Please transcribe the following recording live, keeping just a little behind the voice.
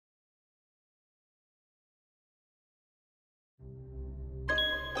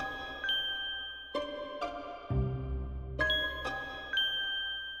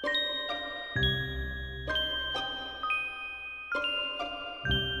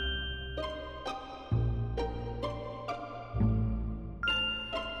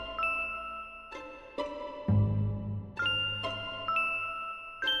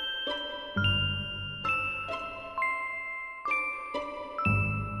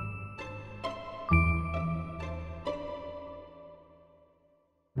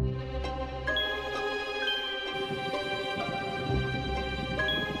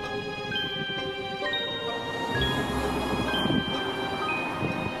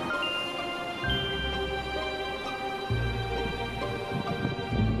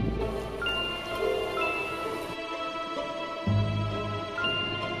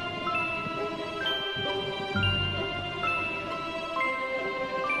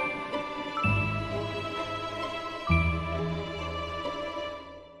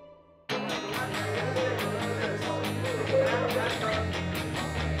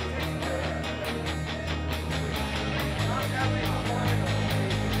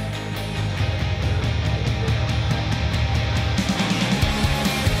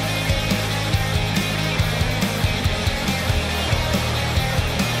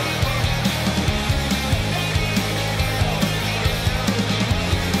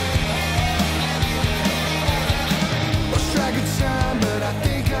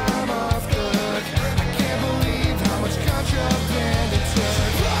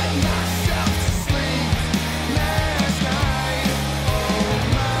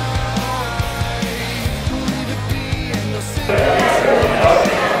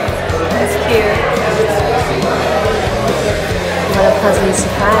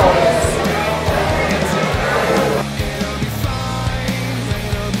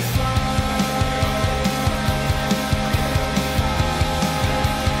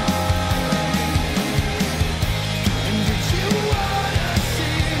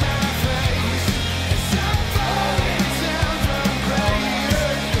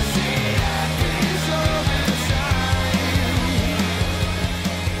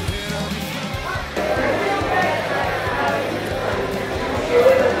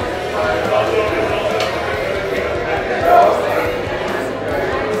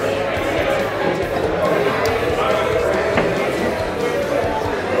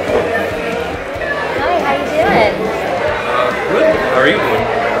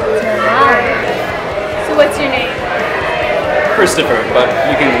Christopher, but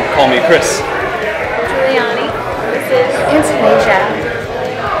you can call me Chris. Giuliani. This is Antonasia.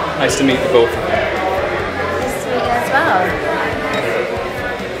 Nice to meet you both. Nice to meet you as well.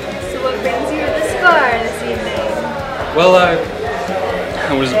 So what brings you to this bar this evening? Well, I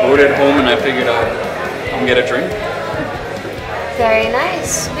was bored at home and I figured I'd come get a drink. Very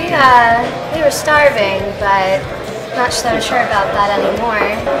nice. We were starving, but not so sure about that anymore.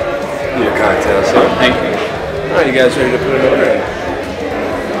 Need a cocktail, so Thank you. are you guys ready to put an order in?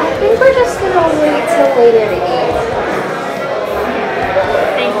 I think we're just gonna wait till later to eat.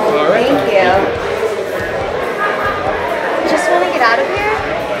 Thank you. All right. Thank you. Just want to get out of here?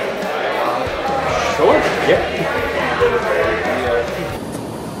 Sure. Yeah.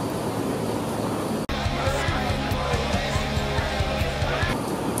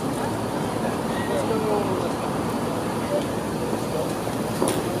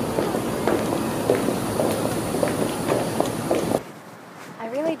 I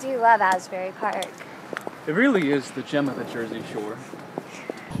really do love Asbury Park. It really is the gem of the Jersey Shore.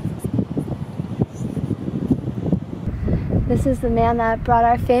 This is the man that brought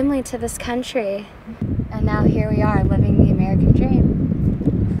our family to this country. And now here we are living the American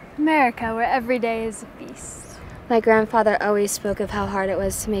dream. America, where every day is a feast. My grandfather always spoke of how hard it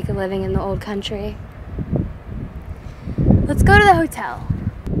was to make a living in the old country. Let's go to the hotel.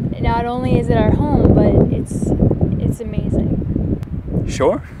 Not only is it our home, but it's amazing.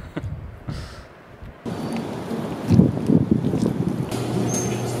 Sure.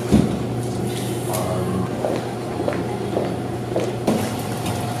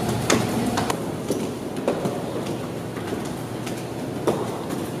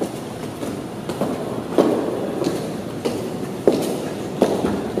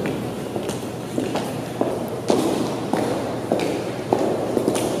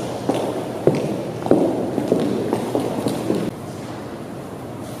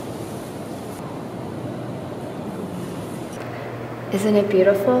 Isn't it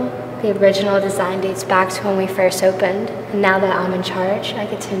beautiful? The original design dates back to when we first opened, and now that I'm in charge, I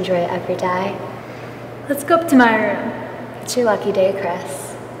get to enjoy it every day. Let's go up to my room. It's your lucky day,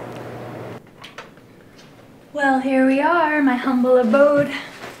 Chris. Well, here we are, my humble abode.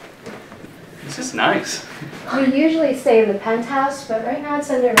 This is nice. We usually stay in the penthouse, but right now it's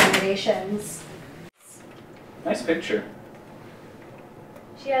under renovations. Nice picture.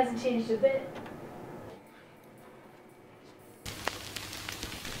 She hasn't changed a bit.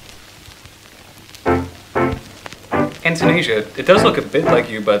 Antonasia, it does look a bit like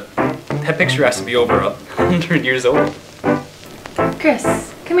you, but that picture has to be over 100 years old.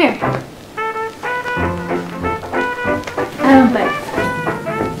 Chris, come here.